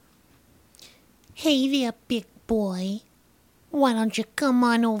Hey there, big boy. Why don't you come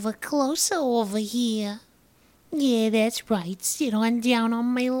on over closer over here? Yeah, that's right. Sit on down on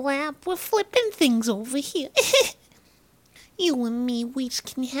my lap. We're flipping things over here. You and me, we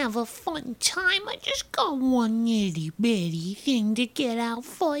can have a fun time. I just got one itty-bitty thing to get out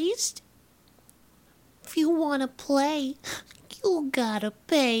first. If you want to play, you gotta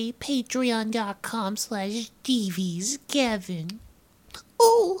pay patreon.com/DVsKevin.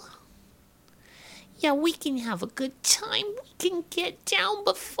 Oh! Yeah, we can have a good time. We can get down,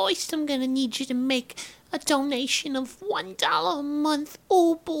 but first I'm gonna need you to make a donation of $1 a month.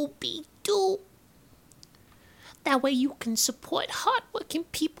 Oh, booby doo. That way you can support hardworking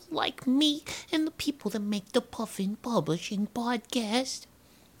people like me and the people that make the Puffin Publishing podcast.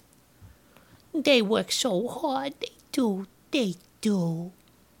 They work so hard. They do.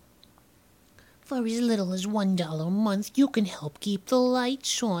 For as little as $1 a month, you can help keep the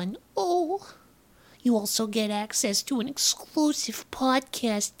lights on. Oh, you also get access to an exclusive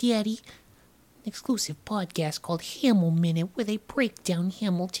podcast, Daddy. An exclusive podcast called Hamil Minute, where they break down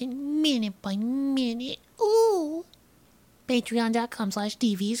Hamilton minute by minute. Ooh.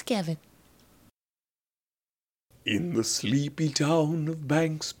 Patreon.com/DVsKevin. In the sleepy town of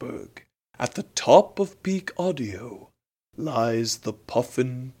Banksburg, at the top of peak audio, lies the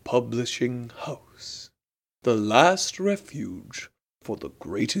Puffin Publishing House, the last refuge for the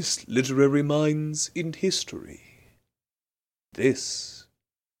greatest literary minds in history. This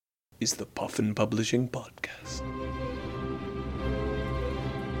is the Puffin Publishing Podcast.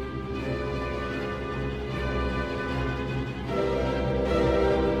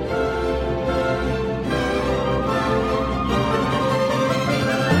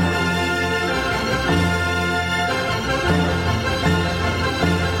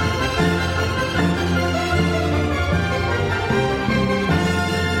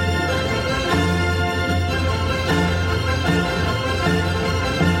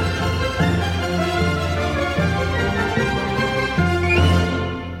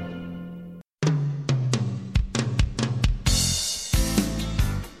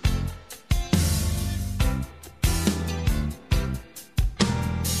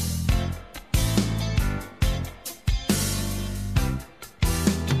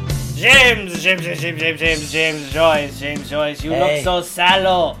 James Joyce, you look so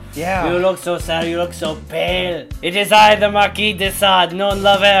sallow. Yeah. You look so sallow, you look so pale. It is I, the Marquis de Sade, non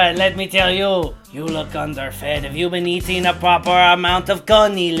lover, and let me tell you, you look underfed. Have you been eating a proper amount of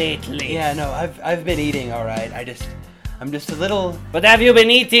coney lately? Yeah, no, I've been eating alright. I'm just a little... But have you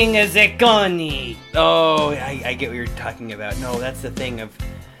been eating a coney? Oh, I get what you're talking about. No, that's the thing of...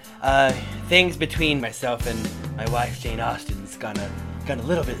 things between myself and my wife, Jane Austen's gone a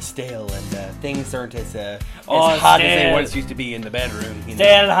little bit stale, and things aren't as hot as they once used to be in the bedroom. You know?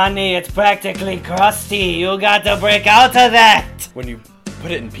 Stale, honey, it's practically crusty. You got to break out of that. When you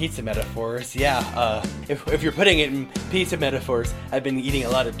put it in pizza metaphors, yeah. If you're putting it in pizza metaphors, I've been eating a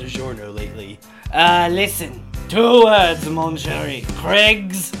lot of DiGiorno lately. Listen. 2 words, mon chéri.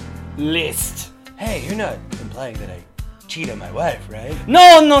 Craig's List. Hey, you're not implying that I cheat on my wife, right?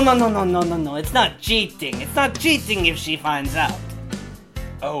 No. It's not cheating. It's not cheating if she finds out.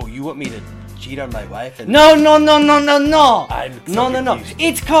 Oh, you want me to cheat on my wife? And No. I'm No. confused.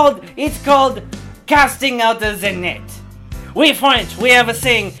 It's called casting out of the net. We French, we have a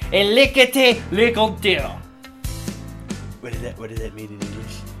saying, a lickety lickle. What does that mean in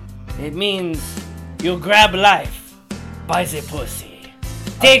English? It means you grab life by the pussy.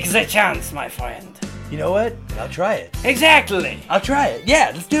 Take the chance, my friend. You know what? I'll try it. Exactly. I'll try it.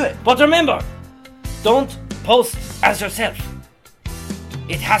 Yeah, let's do it. But remember, don't post as yourself.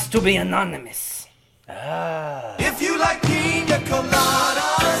 It has to be anonymous. Ah. If you like Piña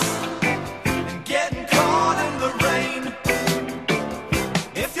Coladas and getting caught in the rain,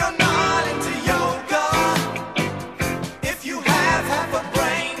 if you're not into yoga, if you have half a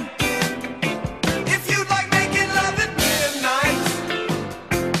brain, if you like making love at midnight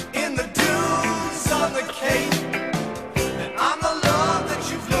in the dunes on the Cape, then I'm the love that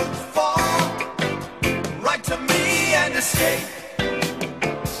you've looked for. Write to me and escape.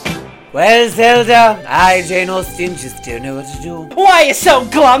 Well, Zelda, I, Jane Austen, just don't know what to do. Why are you so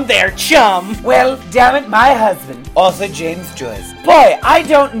glum there, chum? Well, damn it, my husband, author James Joyce. Boy, I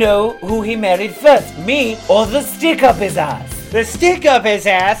don't know who he married first, me or the stick up his ass. The stick up his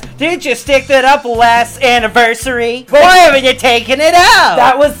ass? Didn't you stick that up last anniversary? Well, why haven't you taken it out?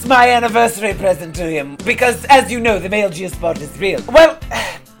 That was my anniversary present to him, because, as you know, the male G-spot is real. Well,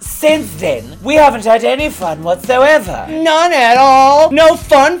 since then, we haven't had any fun whatsoever. None at all? No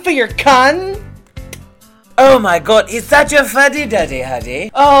fun for your cun? Oh my god, he's such a fuddy-duddy, Huddy.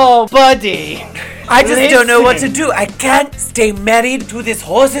 Oh, buddy. I just don't know what to do. I can't stay married to this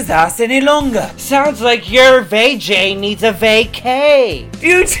horse's ass any longer. Sounds like your vajay needs a vacay. Do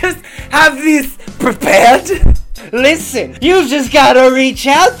you just have this prepared? Listen, you just gotta reach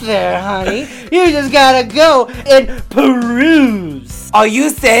out there, honey. You just gotta go and peruse. Are you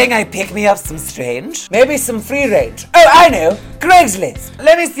saying I pick me up some strange? Maybe some free range? Oh, I know. Craigslist.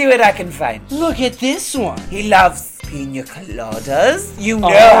 Let me see what I can find. Look at this one. He loves Piña Coladas. You know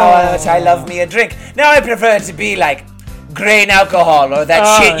how much I love me a drink. Now I prefer it to be like grain alcohol or that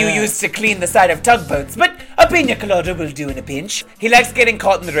shit you use to clean the side of tugboats. But a Piña Colada will do in a pinch. He likes getting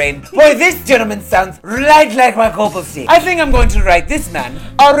caught in the rain. Boy, this gentleman sounds right like my cup of tea. I think I'm going to write this man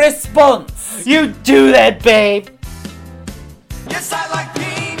a response. You do that, babe. Yes, I like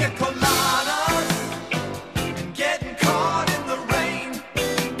pina coladas and getting caught in the rain.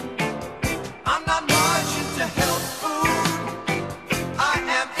 I'm not much into health food. I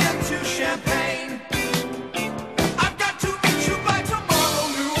am into champagne. I've got to meet you by tomorrow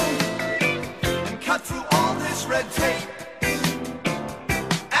noon and cut through all this red tape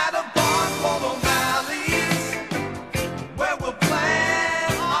at a bar called O'Malley's where we'll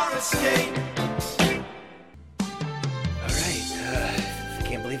plan our escape.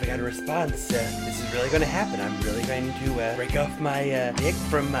 I got a response. This is really going to happen. I'm really going to break off my dick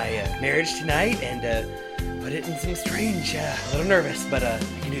from my marriage tonight and put it in some strange. A little nervous, but I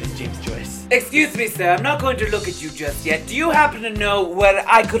can do this, James Joyce. Excuse me, sir. I'm not going to look at you just yet. Do you happen to know where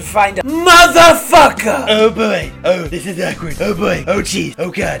I could find a motherfucker? Oh boy. Oh, this is awkward. Oh boy. Oh jeez. Oh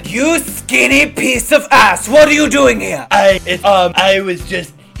god. You skinny piece of ass. What are you doing here? I was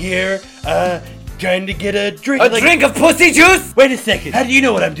just here, trying to get a drink. A drink of pussy juice? Wait a second. How do you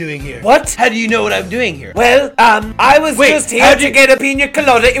know what I'm doing here? What? How do you know what I'm doing here? Well, I was just here to get a pina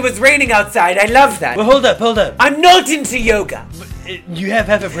colada. It was raining outside. I love that. Well, hold up. I'm not into yoga. You have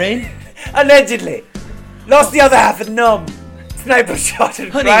half a brain? Allegedly. Lost the other half and numb. Sniper shot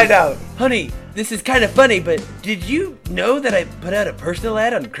and cried out. Honey, this is kind of funny, but did you know that I put out a personal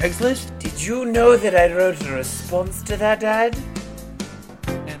ad on Craigslist? Did you know that I wrote a response to that ad?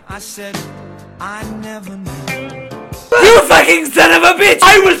 And I said, I never knew. You fucking son of a bitch!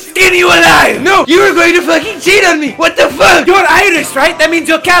 I will skin you alive! No, you were going to fucking cheat on me! What the fuck? You're Irish, right? That means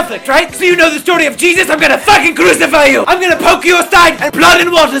you're Catholic, right? So you know the story of Jesus? I'm gonna fucking crucify you! I'm gonna poke you aside and blood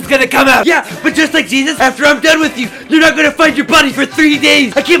and water's gonna come out! Yeah, but just like Jesus, after I'm done with you, you're not gonna find your body for 3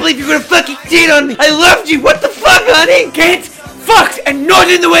 days! I can't believe you're gonna fucking cheat on me! I loved you! What the fuck, honey? Get fucked and not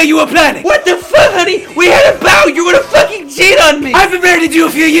in the way you were planning! What the fuck, honey? We had a vow! You're gonna fucking cheat on me! I've been married to you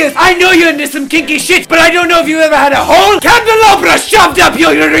a few years. I know you're into some kinky shit, but I don't know if you ever had a whole candelabra shoved up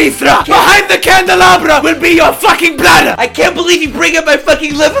your urethra. Behind the candelabra will be your fucking bladder. I can't believe you bring up my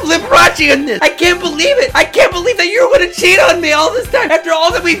fucking Liberace on this! I can't believe it! I can't believe that you're gonna cheat on me all this time! After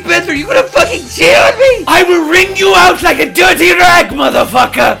all that we've been through, you're gonna fucking cheat on me! I will wring you out like a dirty rag,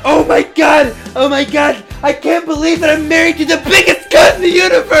 motherfucker. Oh my god! Oh my god! I can't believe that I'm married to the biggest cunt in the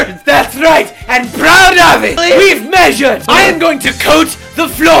universe! That's right, and proud of it. We've measured. I am going to coat the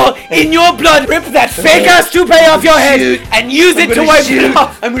floor in your blood, rip that fake ass toupee off your head, and use it to wipe it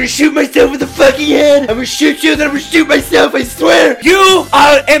off. I'm gonna shoot myself in the fucking head! I'm gonna shoot you, then I'm gonna shoot myself, I swear! You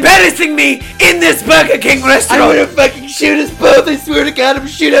are embarrassing me in this Burger King restaurant. I'm gonna fucking shoot us both, I swear to god, I'm gonna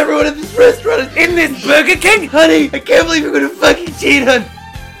shoot everyone in this restaurant! In this Burger King? Honey, I can't believe you're gonna fucking cheat on me!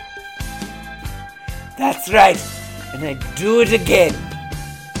 That's right, and I do it again.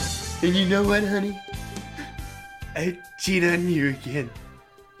 And you know what, honey? I cheat on you again.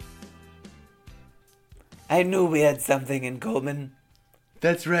 I knew we had something in common.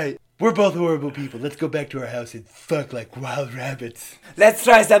 That's right. We're both horrible people. Let's go back to our house and fuck like wild rabbits. Let's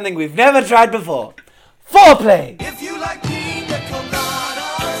try something we've never tried before. Foreplay! If you like pina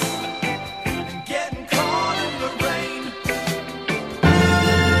coladas and getting caught in the rain,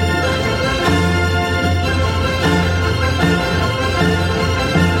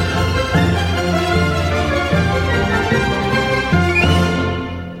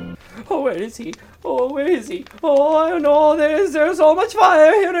 Oh, where is he? Oh, where is he? Oh, I know there's so much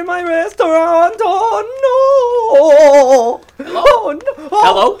fire here in my restaurant. Oh, no. Hello? Oh, no. Oh,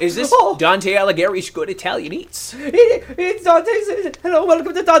 Hello, is this oh. Dante Alighieri's Good Italian Eats? It's Dante's. Hello,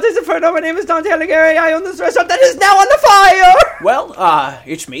 welcome to Dante's Inferno. My name is Dante Alighieri. I own this restaurant that is now on the fire. Well,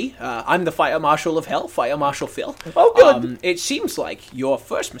 it's me. I'm the Fire Marshal of Hell, Fire Marshal Phil. Oh, good. It seems like your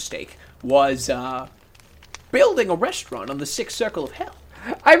first mistake was, building a restaurant on the sixth circle of hell.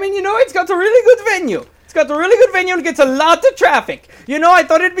 I mean, you know, it's got a really good venue. It's got a really good venue and gets a lot of traffic. You know, I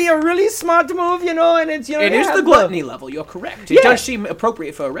thought it'd be a really smart move, you know, and it's, you know... It is the gluttony level, you're correct. It Yeah. does seem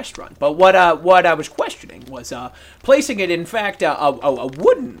appropriate for a restaurant. But what I was questioning was placing it, in fact, a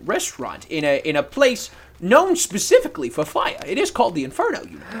wooden restaurant in a place known specifically for fire. It is called the Inferno,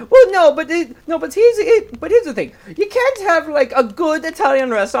 you know. Well, no, but here's the thing. You can't have like a good Italian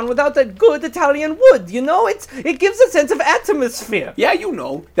restaurant without that good Italian wood. You know, it gives a sense of atmosphere. Yeah, you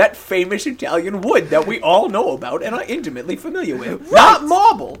know, that famous Italian wood that we all know about and are intimately familiar with. Not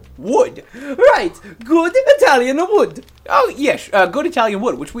marble, wood. Right, good Italian wood. Oh, yes, good Italian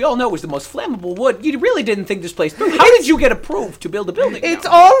wood, which we all know is the most flammable wood. You really didn't think this place through. How did you get approved to build a building?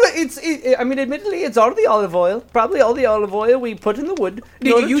 I mean, admittedly, it's all the olive oil. Probably all the olive oil we put in the wood.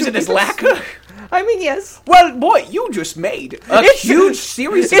 Did you use it as lacquer? I mean, yes. Well, boy, you just made a huge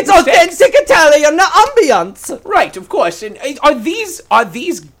series of It's mistakes. authentic Italian ambiance. Right, of course. And are these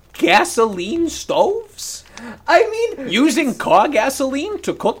gasoline stoves? I mean, Using car gasoline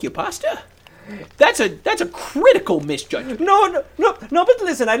to cook your pasta? That's a critical misjudgment. no, but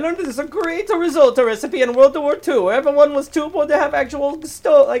listen, I learned this a great risotto recipe in World War II, where everyone was too poor to have actual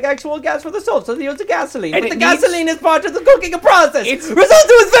stove, like actual gas for the stove, so they used the gasoline. And but it the needs- gasoline is part of the cooking process. It's-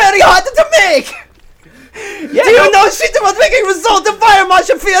 Risotto is very hard to make. Yeah, Do you know shit about making risotto, Fire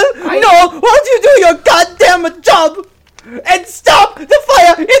Marshal Phil? I- No, why don't you do your goddamn job and stop the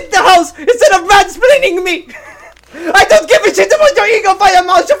fire in the house instead of mansplaining me? I don't give a shit about your ego, Fire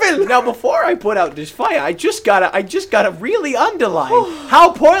Marshal Phil. Now, before I put out this fire, I just gotta really underline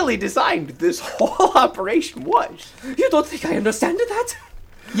how poorly designed this whole operation was. You don't think I understand that?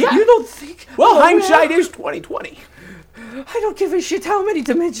 Yeah. You don't think? Well, Oh, hindsight is 20/20. I don't give a shit how many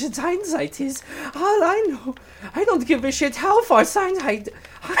dimensions hindsight is. All I know, I don't give a shit how far hindsight.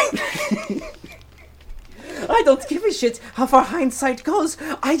 I don't give a shit how far hindsight goes.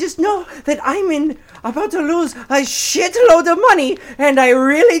 I just know that I'm about to lose a shitload of money, and I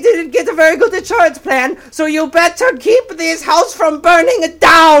really didn't get a very good insurance plan. So you better keep this house from burning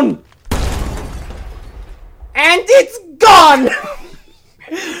down. And it's gone.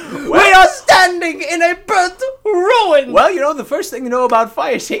 We are standing in a burnt ruin. Well, you know, the first thing to know about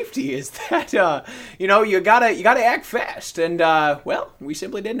fire safety is that you gotta act fast, and well, we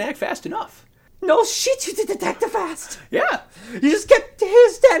simply didn't act fast enough. No shit, you didn't act fast. Yeah. You just kept here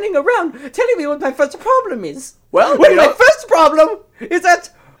standing around telling me what my first problem is. Well, when you my know- first problem is that,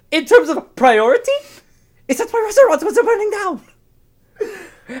 in terms of priority, is that my restaurant was burning down.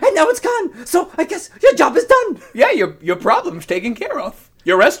 And now it's gone, so I guess your job is done. Yeah, your problem's taken care of.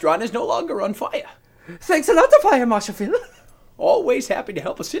 Your restaurant is no longer on fire. Thanks a lot, Fire Marshal Phil. Always happy to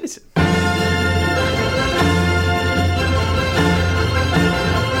help a citizen.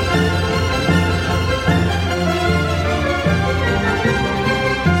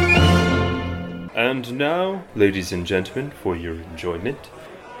 And now, ladies and gentlemen, for your enjoyment,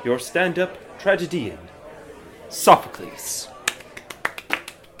 your stand-up tragedian, Sophocles.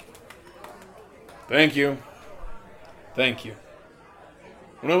 Thank you. Thank you.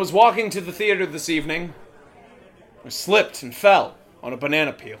 When I was walking to the theater this evening, I slipped and fell on a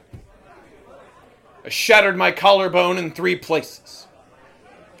banana peel. I shattered my collarbone in 3 places.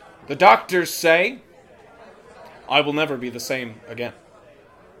 The doctors say I will never be the same again.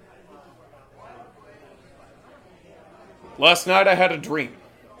 Last night I had a dream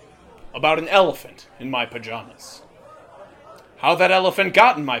about an elephant in my pajamas. How that elephant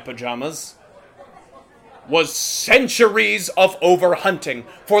got in my pajamas was centuries of overhunting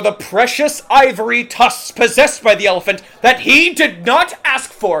for the precious ivory tusks possessed by the elephant that he did not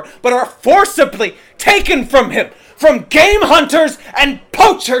ask for, but are forcibly taken from him, from game hunters and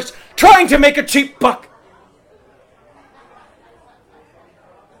poachers trying to make a cheap buck.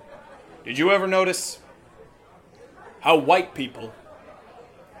 Did you ever notice how white people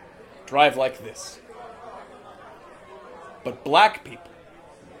drive like this, but black people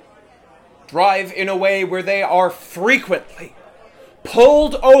drive in a way where they are frequently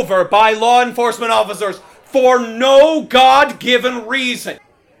pulled over by law enforcement officers for no God-given reason?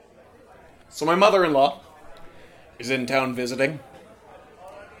 So my mother-in-law is in town visiting.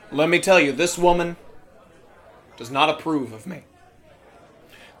 Let me tell you, this woman does not approve of me.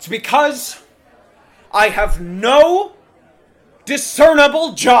 It's because I have no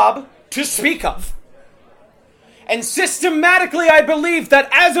discernible job to speak of. And systematically I believe that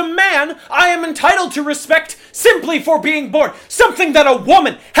as a man, I am entitled to respect simply for being born. Something that a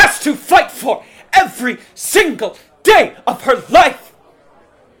woman has to fight for every single day of her life.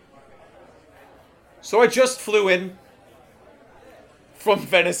 So I just flew in from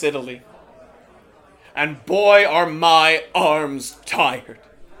Venice, Italy. And boy, are my arms tired.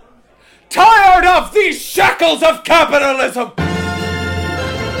 tired of these shackles of capitalism!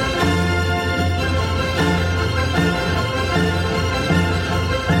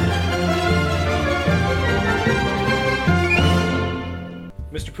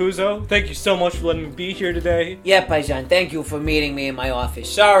 Mr. Puzo, thank you so much for letting me be here today. Yeah, Paisan, thank you for meeting me in my office.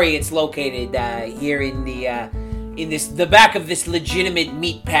 Sorry it's located here in the back of this legitimate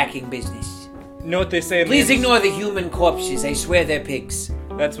meat packing business. You know what they say in Please the ignore the human corpses. I swear they're pigs.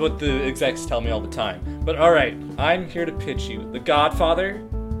 That's what the execs tell me all the time. But alright, I'm here to pitch you The Godfather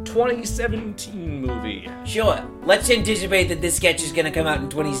 2017 movie. Sure. Let's anticipate that this sketch is gonna come out in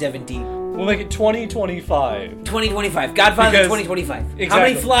 2017. We'll make it 2025. 2025. Godfather Because- 2025. exactly. How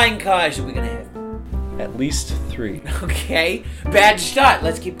many flying cars are we gonna have? At least 3. Okay. Bad start.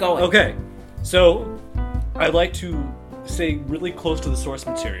 Let's keep going. Okay, so I'd like to stay really close to the source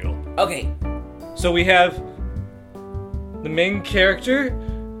material. Okay. So we have the main character,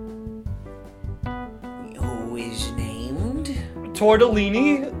 Who is named?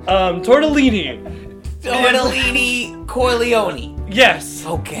 Tortellini. Tortellini Corleone. Yes.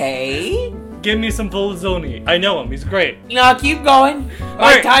 Okay. Give me some Bolzoni. I know him. He's great. No, keep going. My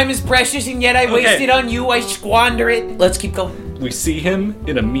Alright. time is precious and yet I Okay. waste it on you. I squander it. Let's keep going. We see him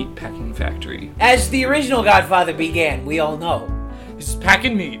in a meat packing factory. As the original Godfather began, we all know. He's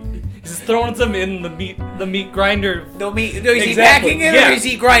packing meat. He's throwing some in the meat grinder. No, is he Exactly, packing it yeah. or is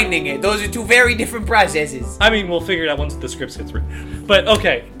he grinding it? Those are two very different processes. I mean, we'll figure it out once the script gets written. But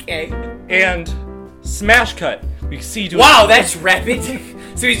okay. Okay. And smash cut. We see to Wow, that's rapid.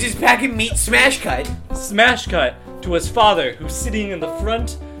 So he's just packing meat smash cut. smash cut to his father, who's sitting in the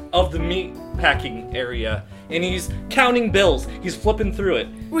front of the meat packing area, and he's counting bills. He's flipping through it.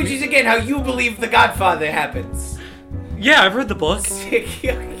 Which is again how you believe the Godfather happens. Yeah, I've read the book,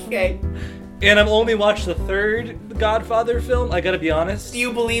 Okay. and I've only watched the third Godfather film. I gotta be honest. Do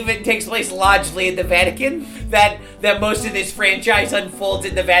you believe it takes place largely in the Vatican? That most of this franchise unfolds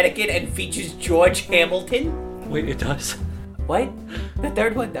in the Vatican and features George Hamilton? Wait, it does. What? The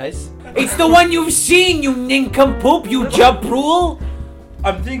third one does. It's the one you've seen, you nincompoop, you jabrule!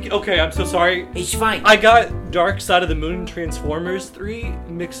 I'm thinking. Okay, I'm so sorry. It's fine. I got Dark Side of the Moon Transformers 3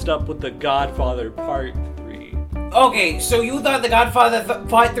 mixed up with the Godfather Part 3. Okay, so you thought The Godfather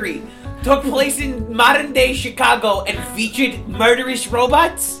Part 3 took place in modern day Chicago and featured murderous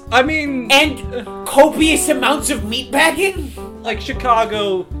robots? I mean, And copious amounts of meatpacking? like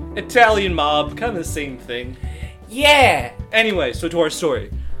Chicago, Italian mob, kind of the same thing. Yeah. Anyway, so to our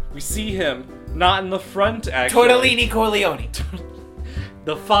story. We see him not in the front, actually. Tortellini Corleone.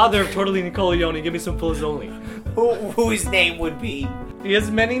 The father of Tortellini Corleone. Give me some Filizzoni. Whose name would be? He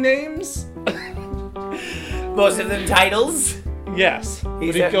has many names? Most of them titles? Yes. But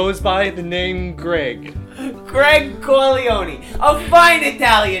He's he a- goes by the name Greg. Greg Corleone. A fine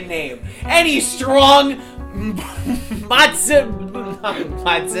Italian name. Any strong Mazza,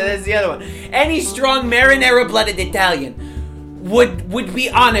 that's the other one. Any strong marinara-blooded Italian would be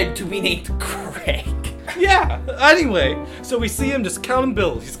honored to be named Greg. Yeah, anyway. So we see him just counting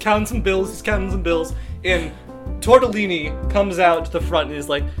bills. He's counting some bills, and Tortellini comes out to the front and is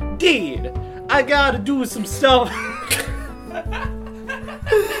like, Dad, I gotta do some stuff.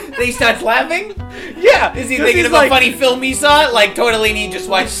 They starts laughing? Yeah. Is he 'cause thinking he's of like, a funny film he saw? Like Tortellini just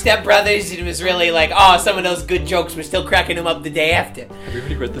watched Step Brothers and was really like, oh, some of those good jokes were still cracking him up the day after. Have you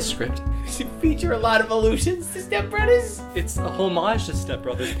already read the script? Does it feature a lot of allusions to Step Brothers? It's a homage to Step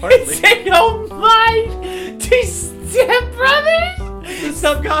Brothers, partly. It's an homage to Step Brothers? The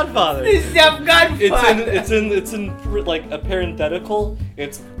Step Godfather. The Step Godfather. It's in like a parenthetical.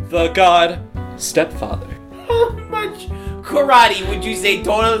 It's the God Stepfather. How much karate would you say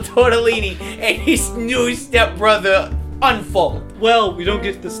Tortellini and his new stepbrother unfold? Well, we don't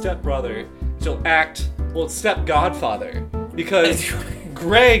get the stepbrother. She'll act. Well, it's Step Godfather because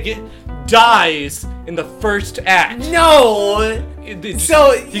Greg dies in the first act. No.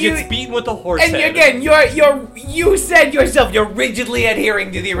 So he gets beaten with a horse And head. again, you said yourself you're rigidly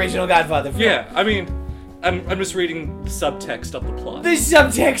adhering to the original Godfather film. Yeah, I mean, I'm just reading the subtext of the plot. The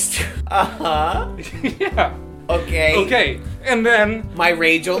subtext. Uh-huh. Yeah. Okay. Okay, and then My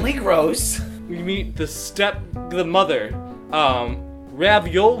rage only grows. we meet the mother,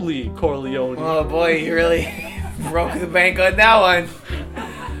 Ravioli Corleone. Oh boy, you really broke the bank on that one.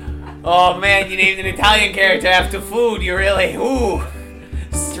 Oh man, you named an Italian character after food. You really,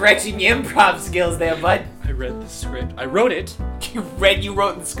 stretching your improv skills there, bud. I read the script. I wrote it. You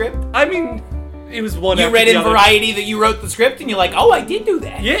wrote the script? I mean, it was one You after read the in other. Variety that you wrote the script and you're like, oh, I did do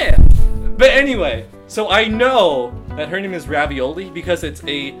that. Yeah. But anyway, so I know that her name is Ravioli because it's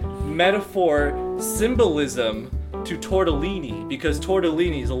a metaphor symbolism to tortellini because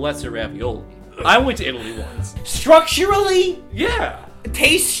tortellini is a lesser ravioli. I went to Italy once. Structurally? Yeah.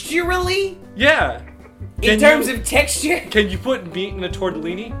 Tasturally? Yeah. In terms of texture? Can you put meat in a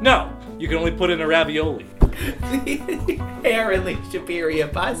tortellini? No. You can only put it in a ravioli. Inherently superior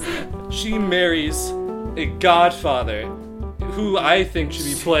pasta. She marries a godfather who I think should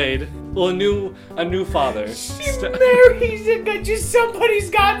be played. Well, a new father. She marries just somebody's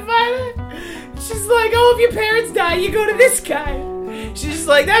godfather? She's like, oh, if your parents die, you go to this guy. She's just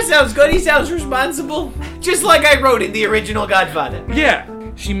like, that sounds good. He sounds responsible. Just like I wrote in the original Godfather. Yeah.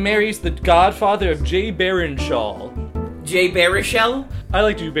 She marries the godfather of Jay Baruchel. Jay Baruchel? I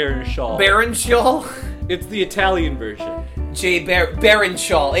like to do Baruchel. Baruchel? It's the Italian version. Jay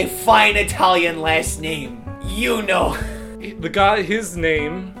Baruchel, a fine Italian last name. You know. His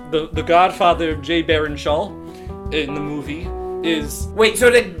name, the godfather of Jay Baruchel in the movie is... Wait,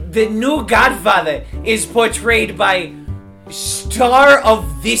 so the new Godfather is portrayed by star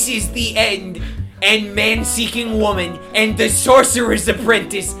of This Is the End and Man-Seeking Woman and The Sorcerer's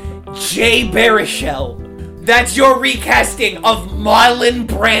Apprentice, Jay Baruchel. That's your recasting of Marlon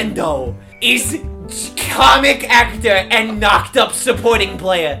Brando. Is comic actor and knocked up supporting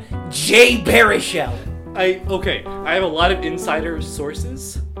player, Jay Baruchel. I have a lot of insider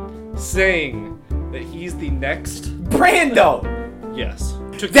sources saying that he's the next Brando. Yes.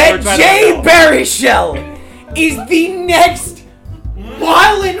 That Jay Baruchel is the next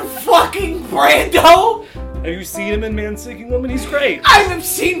Marlon fucking Brando? Have you seen him in Man-Seeking Woman? He's great. I've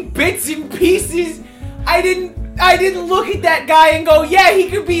seen bits and pieces. I didn't look at that guy and go, yeah, he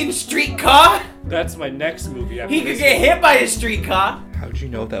could be in Streetcar. That's my next movie. He could get hit by a streetcar. How'd you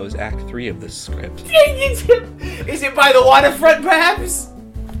know that was Act 3 of this script? Is it by the waterfront, perhaps?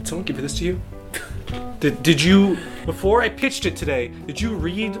 Did someone give this to you? Did you, before I pitched it today, did you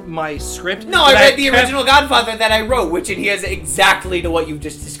read my script? No, I read the original Godfather that I wrote, which adheres exactly to what you've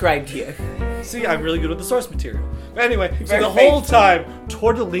just described here. See, I'm really good with the source material. But anyway, so Very the whole time,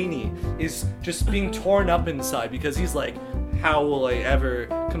 Tortellini is just being torn up inside because he's like, how will I ever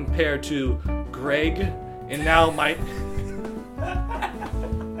compare to Greg? And now my...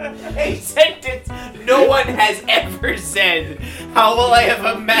 A sentence no one has ever said. How will I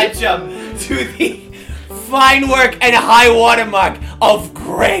ever match up to the fine work and high watermark of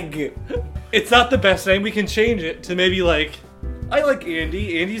Greg? It's not the best name. We can change it to maybe like... I like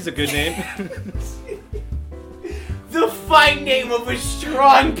Andy. Andy's a good name. The fine name of a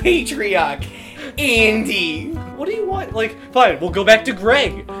strong patriarch. Andy. What do you want? Like, fine, we'll go back to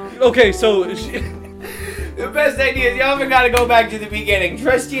Greg. Okay, so... The best idea is you ever gotta go back to the beginning.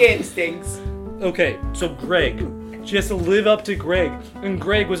 Trust your instincts. Okay, so Greg. She has to live up to Greg. And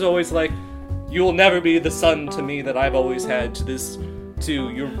Greg was always like, you will never be the son to me that I've always had to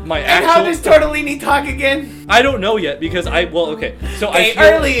my and actual... how does Tortellini talk again? I don't know yet because Okay,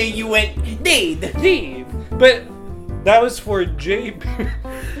 earlier you went, Deed. But that was for Jay...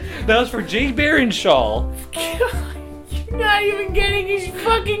 that was for Jay Baruchel. God, you're not even getting his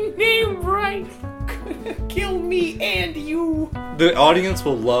fucking name right. Kill me and you. The audience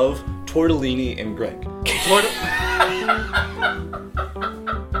will love Tortellini and Greg.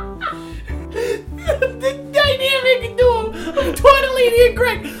 The dynamic duo of Tortellini and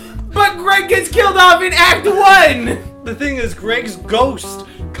Greg. But Greg gets killed off in Act 1. The thing is, Greg's ghost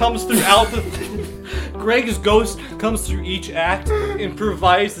comes throughout Greg's ghost comes through each act and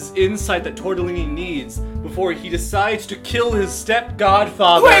provides this insight that Tortellini needs before he decides to kill his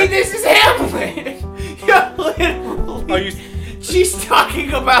step-godfather. Wait, this is Hamlet! You're literally... Are you... She's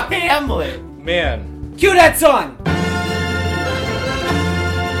talking about Hamlet. Man. Cue that song!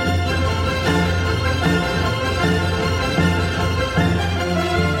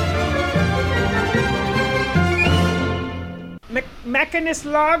 Mechanist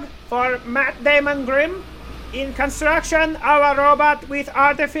log for Matt Damon Grimm. In construction, our robot with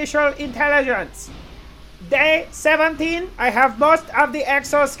artificial intelligence. Day 17, I have most of the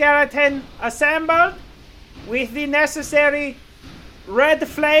exoskeleton assembled with the necessary red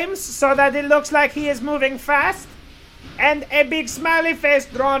flames so that it looks like he is moving fast, and a big smiley face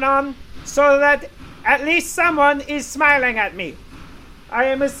drawn on so that at least someone is smiling at me. I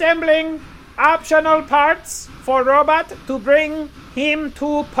am assembling optional parts for robot to bring him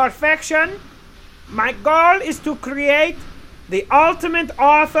to perfection. My goal is to create the ultimate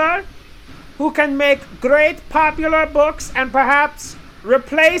author who can make great popular books and perhaps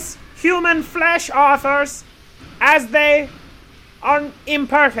replace human flesh authors as they are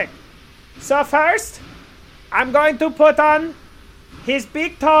imperfect. So first, I'm going to put on his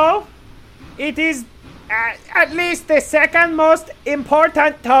big toe. It is at least the second most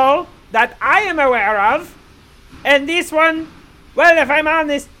important toe that I am aware of. And this one, well, if I'm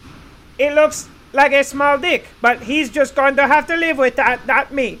honest, it looks like a small dick, but he's just going to have to live with that,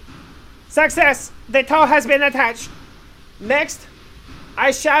 not me. Success! The toe has been attached. Next,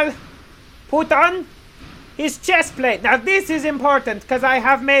 I shall put on his chest plate. Now this is important because I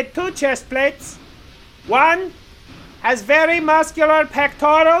have made 2 chest plates. One has very muscular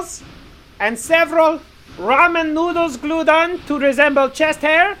pectorals and several ramen noodles glued on to resemble chest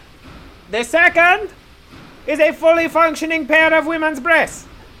hair. The second is a fully functioning pair of women's breasts.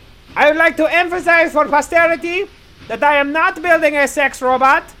 I would like to emphasize for posterity that I am not building a sex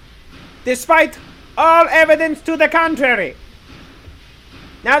robot, despite all evidence to the contrary.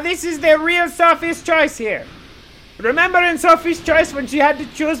 Now this is the real Sophie's choice here. Remember in Sophie's choice when she had to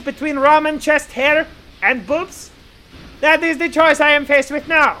choose between ramen chest hair and boobs? That is the choice I am faced with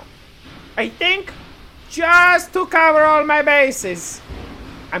now. I think, just to cover all my bases,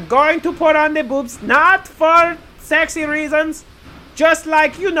 I'm going to put on the boobs, not for sexy reasons, just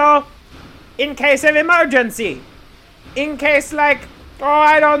like, in case of emergency. In case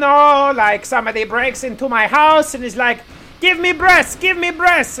I don't know, like somebody breaks into my house and is like, give me breasts.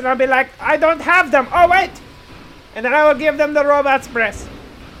 And I'll be like, I don't have them. Oh, wait. And then I will give them the robot's breasts.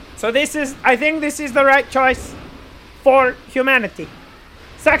 So I think this is the right choice for humanity.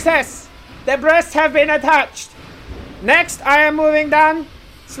 Success. The breasts have been attached. Next, I am moving down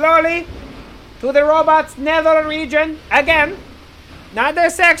slowly to the robot's nether region. Again, not a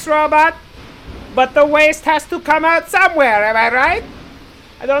sex robot, but the waist has to come out somewhere, am I right?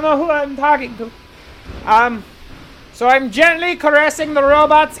 I don't know who I'm talking to. So I'm gently caressing the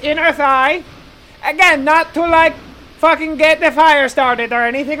robot's inner thigh. Again, not to fucking get the fire started or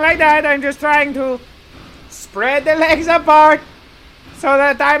anything like that. I'm just trying to spread the legs apart so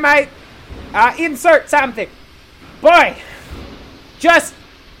that I might insert something. Boy, just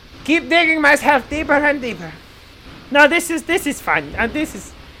keep digging myself deeper and deeper. Now this is fun, and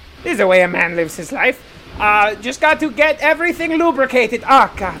this is the way a man lives his life. Just got to get everything lubricated.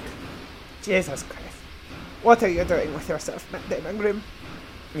 Oh God, Jesus Christ! What are you doing with yourself, Matt Damon Grimm?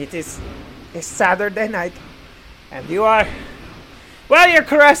 It is a Saturday night, and you're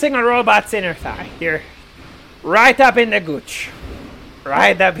caressing a robot's inner thigh. You're right up in the gooch.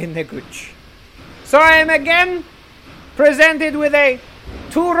 Right up in the gooch. So I am again presented with a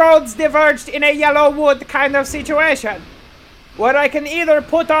 2 roads diverged in a yellow wood kind of situation, where I can either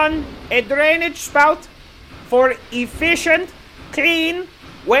put on a drainage spout for efficient, clean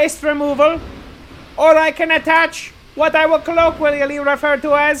waste removal, or I can attach what I will colloquially refer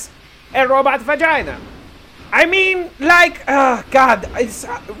to as a robot vagina. I mean, oh God, it's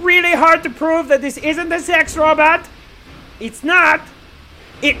really hard to prove that this isn't a sex robot. It's not.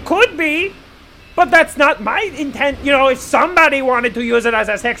 It could be, but that's not my intent. If somebody wanted to use it as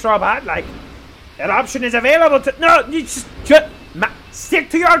a sex robot, that option is available to... No, you just stick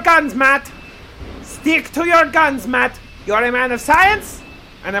to your guns, Matt. Stick to your guns, Matt. You're a man of science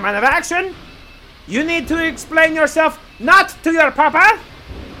and a man of action. You need to explain yourself not to your papa.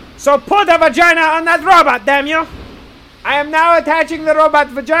 So put a vagina on that robot, damn you. I am now attaching the robot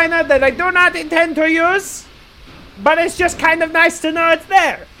vagina that I do not intend to use, but it's just kind of nice to know it's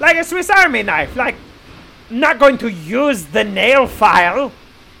there. Like a Swiss Army knife. I'm not going to use the nail file,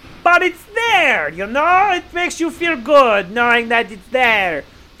 but it's there, It makes you feel good knowing that it's there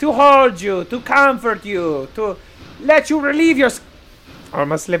to hold you, to comfort you, to let you relieve your...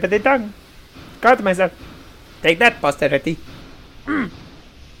 Almost slip of the tongue. Caught myself. Take that, posterity.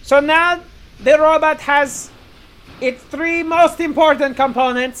 So now the robot has its 3 most important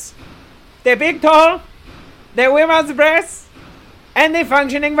components: the big toe, the women's breasts, and the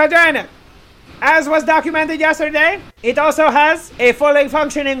functioning vagina. As was documented yesterday, it also has a fully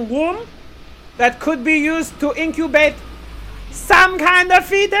functioning womb that could be used to incubate some kind of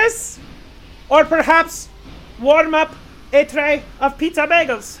fetus, or perhaps warm up a tray of pizza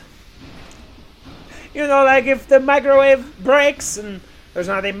bagels. If the microwave breaks and there's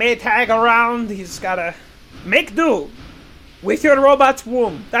not a Maytag around, he's gotta make do with your robot's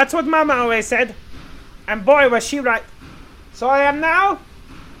womb. That's what Mama always said. And boy, was she right. So I am now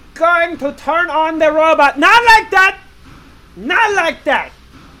going to turn on the robot. Not like that! Not like that!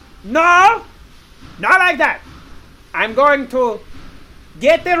 No! Not like that! I'm going to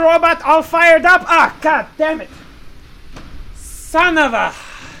get the robot all fired up. Ah, God damn it. Son of a...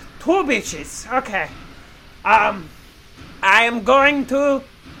 2 bitches. Okay. I am going to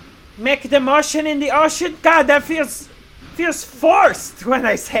make the motion in the ocean. God, that feels forced when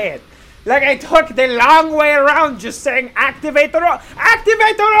I say it. Like I took the long way around just saying activate the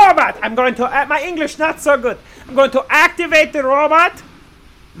robot. I'm going to... my English not so good. I'm going to activate the robot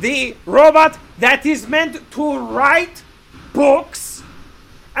the robot that is meant to write books,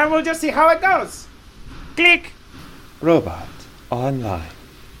 and we'll just see how it goes. Click. Robot online.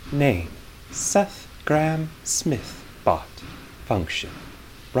 Name Seth Graham Smith. Bot. Function.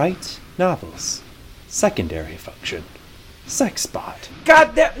 Write novels. Secondary function. Sex bot.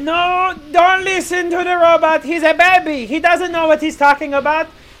 God damn, no, don't listen to the robot. He's a baby. He doesn't know what he's talking about.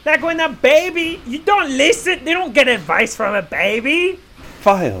 Like when a baby, you don't listen. They don't get advice from a baby.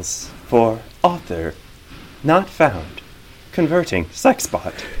 Files for author. Not found. Converting sex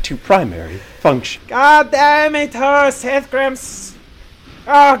bot to primary function. God damn it, Seth Grimm's.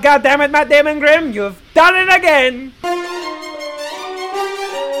 Oh, God damn it, Matt Damon Grimm. You've done it again.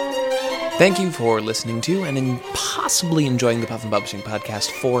 Thank you for listening to and possibly enjoying the Puffin Publishing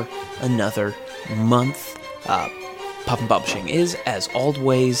podcast for another month. Puffin Publishing is, as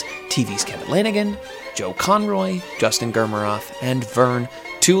always, TV's Kevin Lanigan, Joe Conroy, Justin Germeroth, and Vern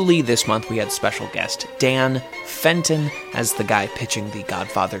Tooley. This month we had special guest Dan Fenton as the guy pitching the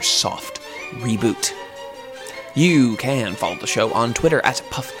Godfather Soft reboot. You can follow the show on Twitter at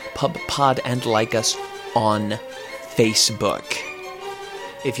PuffPubPod and like us on Facebook.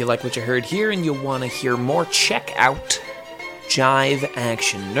 If you like what you heard here and you want to hear more, check out Jive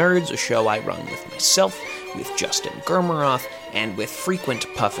Action Nerds, a show I run with myself, with Justin Germeroth, and with frequent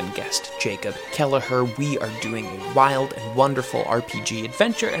Puffin guest Jacob Kelleher. We are doing a wild and wonderful RPG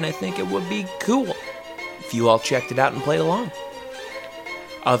adventure, and I think it would be cool if you all checked it out and played along.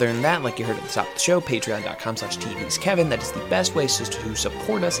 Other than that, like you heard at the top of the show, patreon.com/tvskevin. That is the best way to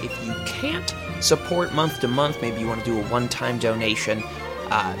support us. If you can't support month to month, maybe you want to do a one-time donation.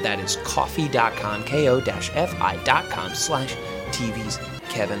 That is coffee.com,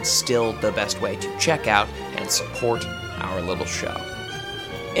 ko-fi.com/tvskevin. Still the best way to check out and support our little show.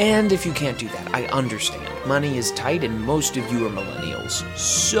 And if you can't do that, I understand. Money is tight and most of you are millennials.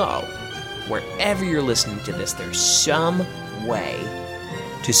 So, wherever you're listening to this, there's some way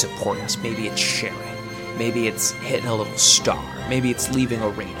to support us. Maybe it's sharing. Maybe it's hitting a little star. Maybe it's leaving a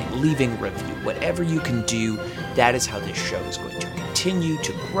rating, leaving a review. Whatever you can do, that is how this show is going to continue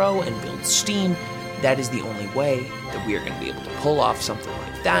to grow and build steam. That is the only way that we are going to be able to pull off something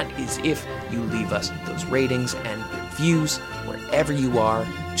like that, is if you leave us those ratings and reviews wherever you are.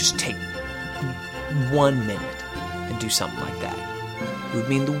 Just take 1 minute and do something like that. It would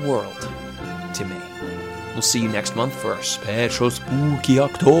mean the world to me. We'll see you next month for our special spooky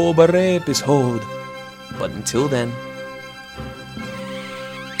October episode. But until then,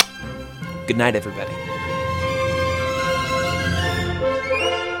 good night, everybody.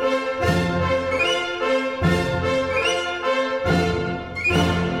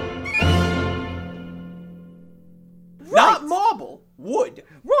 Not marble, wood.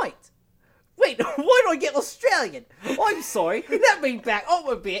 Right. Wait, why do I get Australian? I'm sorry. Let me back up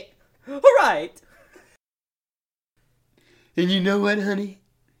a bit. All right. And you know what, honey?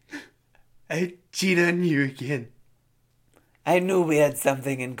 I cheat on you again. I knew we had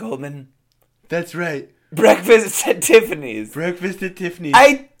something in common. That's right. Breakfast at Tiffany's. Breakfast at Tiffany's.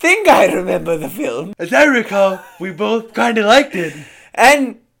 I think I remember the film. As I recall, we both kind of liked it.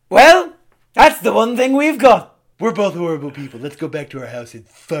 And, well, that's the one thing we've got. We're both horrible people. Let's go back to our house and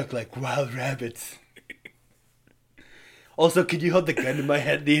fuck like wild rabbits. Also, can you hold the gun to my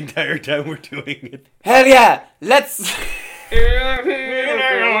head the entire time we're doing it? Hell yeah! Let's...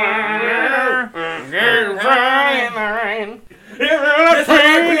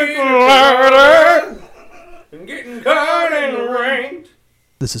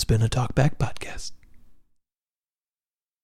 This has been a Talkback Podcast.